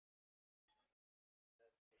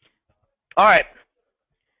All right.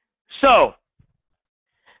 So,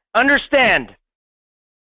 understand,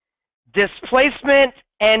 displacement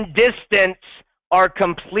and distance are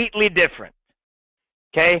completely different.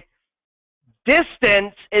 Okay?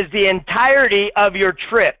 Distance is the entirety of your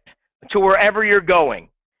trip to wherever you're going.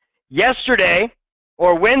 Yesterday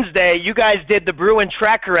or Wednesday, you guys did the Bruin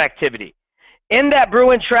Tracker activity. In that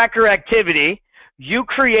Bruin Tracker activity, you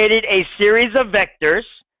created a series of vectors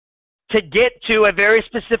to get to a very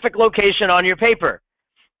specific location on your paper.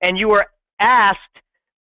 And you were asked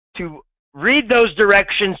to read those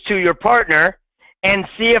directions to your partner and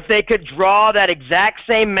see if they could draw that exact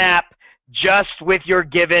same map just with your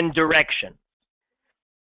given direction.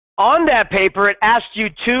 On that paper, it asked you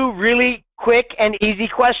two really quick and easy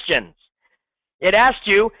questions. It asked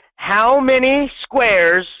you, how many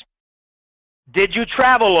squares did you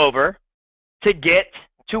travel over to get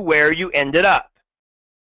to where you ended up?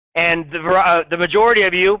 And the majority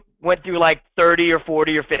of you went through like 30 or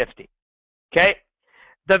 40 or 50. Okay?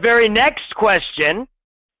 The very next question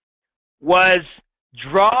was,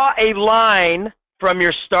 draw a line from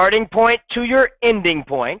your starting point to your ending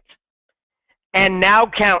point, and now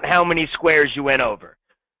count how many squares you went over.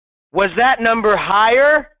 Was that number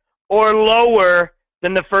higher or lower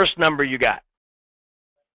than the first number you got?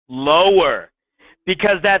 Lower.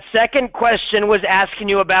 Because that second question was asking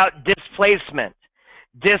you about displacement.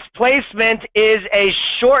 Displacement is a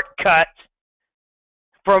shortcut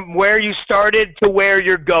from where you started to where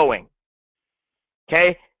you're going.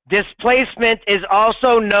 Okay? Displacement is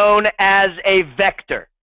also known as a vector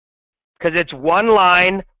because it's one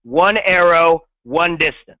line, one arrow, one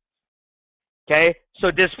distance. Okay?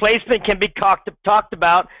 So displacement can be talked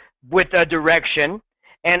about with a direction.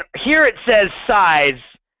 And here it says size.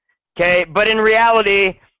 Okay? But in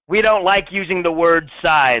reality, we don't like using the word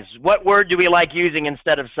size. What word do we like using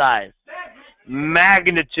instead of size?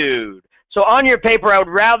 Magnitude. So on your paper, I would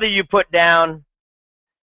rather you put down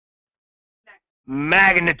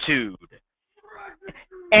magnitude.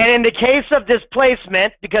 And in the case of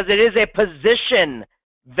displacement, because it is a position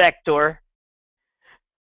vector,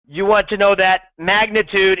 you want to know that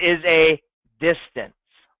magnitude is a distance.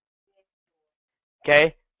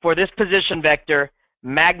 Okay? For this position vector,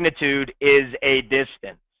 magnitude is a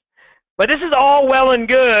distance. But this is all well and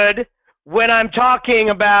good when I'm talking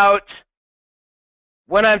about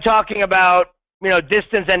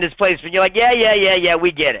distance and displacement. You're like, yeah,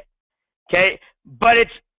 we get it. Okay? But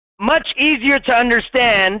it's much easier to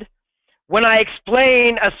understand when I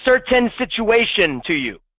explain a certain situation to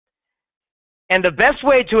you. And the best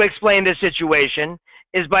way to explain this situation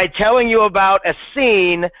is by telling you about a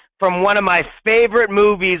scene from one of my favorite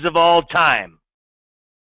movies of all time.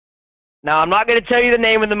 Now, I'm not going to tell you the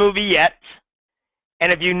name of the movie yet.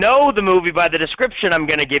 And if you know the movie by the description I'm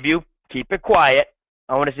going to give you, keep it quiet.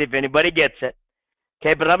 I want to see if anybody gets it.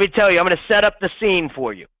 Okay, but let me tell you, I'm going to set up the scene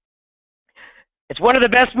for you. It's one of the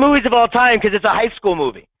best movies of all time because it's a high school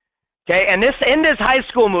movie. Okay, and in this high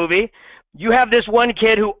school movie, you have this one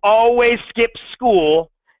kid who always skips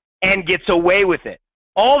school and gets away with it.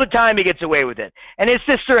 All the time he gets away with it. And his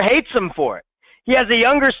sister hates him for it. He has a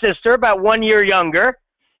younger sister, about 1 year younger.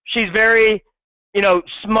 She's very,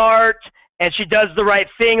 smart, and she does the right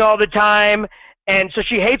thing all the time. And so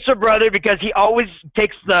she hates her brother because he always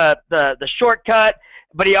takes the shortcut,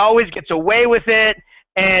 but he always gets away with it.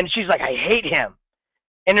 And she's like, I hate him.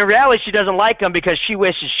 And in reality, she doesn't like him because she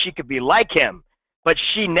wishes she could be like him, but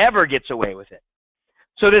she never gets away with it.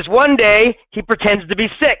 So this one day, he pretends to be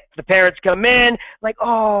sick. The parents come in, like,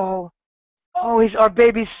 oh, our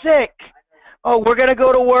baby's sick. Oh, we're going to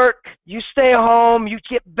go to work. You stay home. You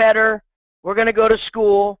get better. We're going to go to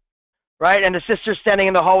school, right? And the sister's standing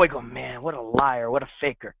in the hallway going, man, what a liar, what a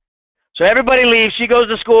faker. So everybody leaves. She goes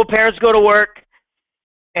to school. Parents go to work.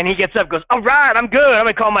 And he gets up and goes, all right, I'm good. I'm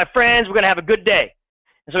going to call my friends. We're going to have a good day.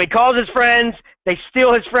 And so he calls his friends. They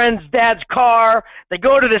steal his friend's dad's car. They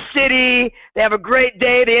go to the city. They have a great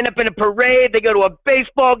day. They end up in a parade. They go to a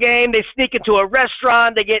baseball game. They sneak into a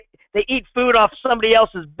restaurant. They eat food off somebody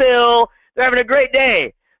else's bill. They're having a great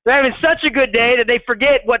day. They're having such a good day that they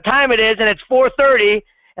forget what time it is, and it's 4:30,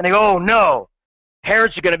 and they go, oh, no.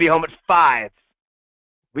 Parents are going to be home at 5.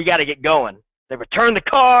 We got to get going. They return the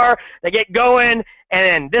car. They get going. And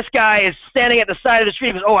then this guy is standing at the side of the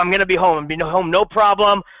street. He goes, oh, I'm going to be home. I'm going to be home, no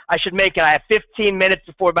problem. I should make it. I have 15 minutes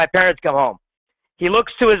before my parents come home. He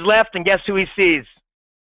looks to his left, and guess who he sees?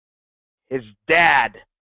 His dad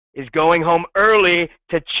is going home early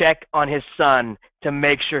to check on his son to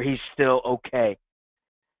make sure he's still okay.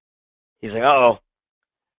 He's like, uh-oh,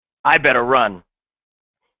 I better run.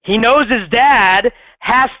 He knows his dad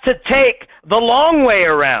has to take the long way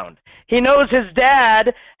around. He knows his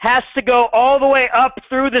dad has to go all the way up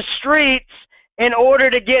through the streets in order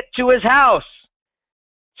to get to his house.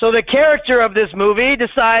 So the character of this movie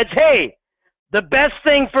decides, hey, the best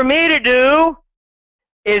thing for me to do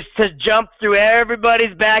is to jump through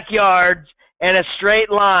everybody's backyards in a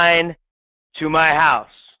straight line to my house.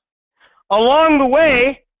 Along the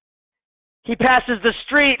way, he passes the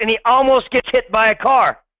street and he almost gets hit by a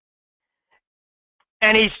car.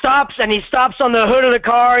 And he stops on the hood of the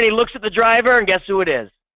car and he looks at the driver, and guess who it is?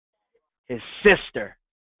 His sister.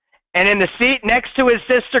 And in the seat next to his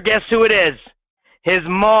sister, guess who it is? His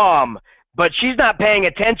mom. But she's not paying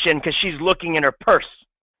attention because she's looking in her purse.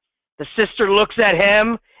 The sister looks at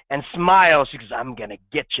him and smiles. She goes, I'm going to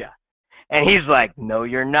get you. And he's like, no,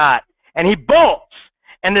 you're not. And he bolts.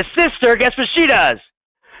 And the sister, guess what she does?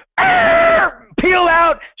 Peel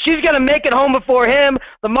out. She's going to make it home before him.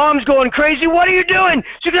 The mom's going crazy. What are you doing?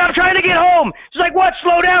 She goes, I'm trying to get home. She's like, what?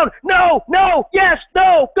 Slow down. No, no, yes,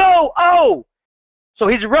 no, go, oh. So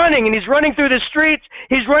he's running, and he's running through the streets.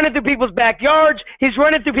 He's running through people's backyards. He's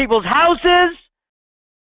running through people's houses.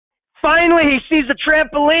 Finally, he sees the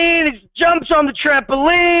trampoline. He jumps on the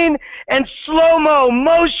trampoline, and slow-mo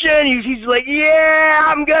motion. He's like, yeah,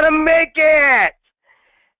 I'm going to make it.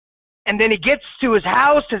 And then he gets to his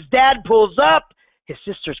house. His dad pulls up. His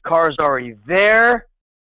sister's car is already there.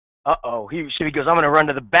 Uh-oh. He goes, I'm going to run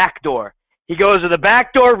to the back door. He goes to the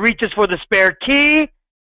back door, reaches for the spare key.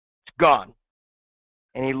 It's gone.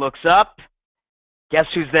 And he looks up. Guess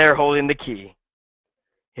who's there holding the key?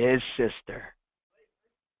 His sister.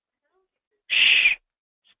 Shh.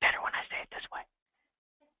 It's better when I say it this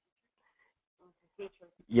way.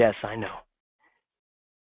 Yes, I know.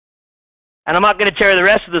 And I'm not going to tell you the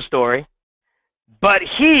rest of the story, but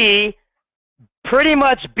he pretty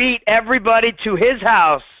much beat everybody to his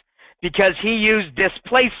house because he used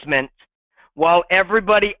displacement while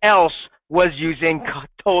everybody else was using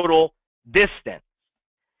total distance.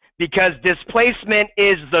 Because displacement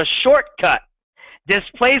is the shortcut.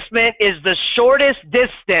 Displacement is the shortest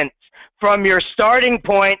distance from your starting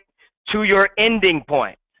point to your ending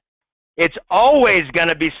point. It's always going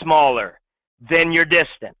to be smaller than your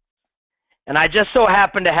distance. And I just so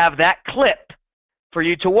happen to have that clip for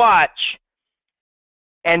you to watch.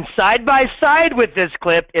 And side by side with this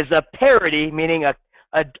clip is a parody, meaning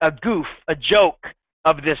a goof, a joke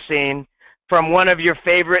of this scene from one of your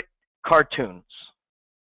favorite cartoons.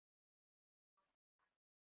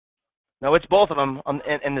 No, it's both of them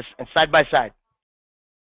in this side by side.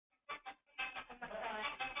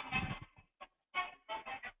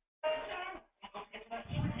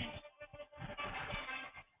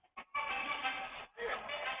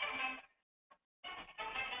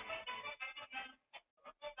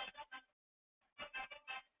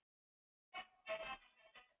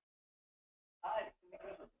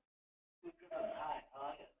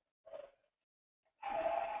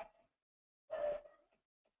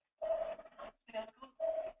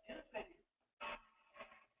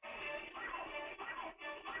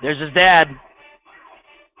 There's his dad.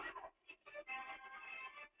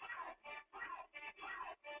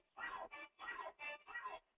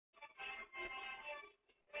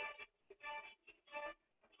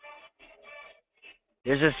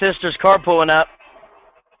 There's his sister's car pulling up.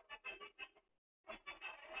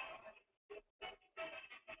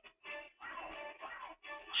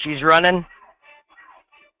 She's running.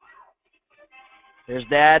 There's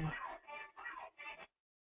Dad.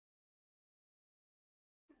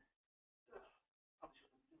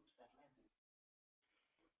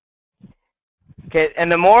 Okay,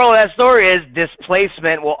 and the moral of that story is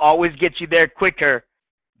displacement will always get you there quicker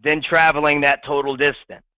than traveling that total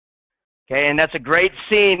distance. Okay, and that's a great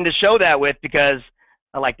scene to show that with because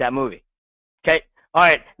I like that movie. Okay, all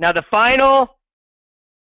right, now the final.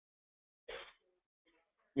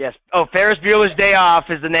 Yes, oh, Ferris Bueller's Day Off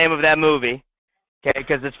is the name of that movie. Okay,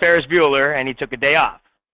 because it's Ferris Bueller and he took a day off.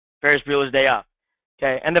 Ferris Bueller's Day Off.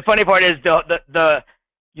 Okay, and the funny part is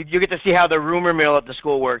you get to see how the rumor mill at the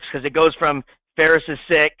school works because it goes from Ferris is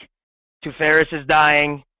sick to Ferris is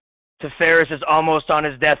dying to Ferris is almost on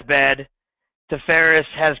his deathbed to Ferris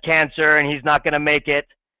has cancer and he's not going to make it.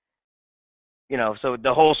 You know, so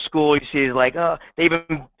the whole school you see is like, oh, they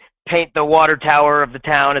even paint the water tower of the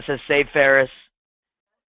town. It says Save Ferris.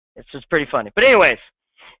 It's just pretty funny. But anyways,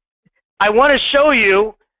 I want to show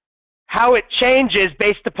you how it changes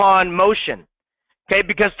based upon motion. Okay,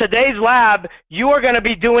 because today's lab, you are going to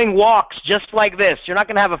be doing walks just like this. You're not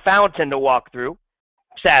going to have a fountain to walk through,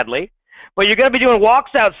 sadly. But you're going to be doing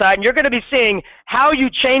walks outside, and you're going to be seeing how you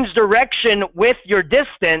change direction with your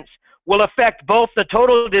distance will affect both the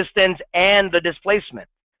total distance and the displacement.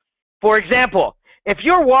 For example, If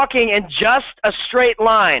you're walking in just a straight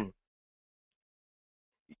line,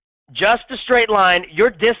 your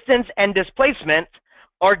distance and displacement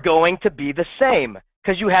are going to be the same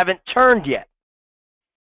because you haven't turned yet.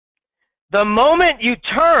 The moment you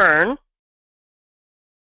turn,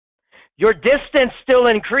 your distance still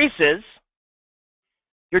increases,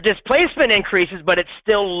 your displacement increases, but it's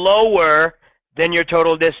still lower than your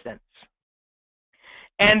total distance.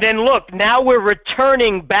 And then look, now we're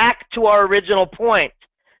returning back to our original point.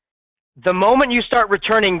 The moment you start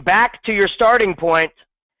returning back to your starting point,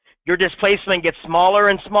 your displacement gets smaller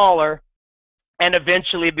and smaller and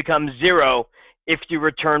eventually becomes zero if you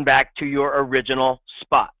return back to your original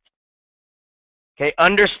spot. Okay,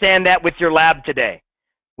 understand that with your lab today.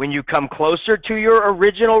 When you come closer to your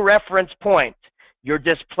original reference point, your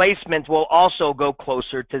displacement will also go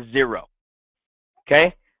closer to zero.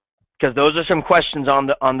 Okay? Because those are some questions on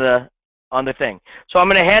the thing. So I'm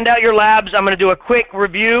going to hand out your labs. I'm going to do a quick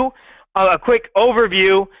review, a quick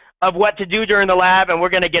overview of what to do during the lab, and we're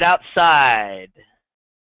going to get outside.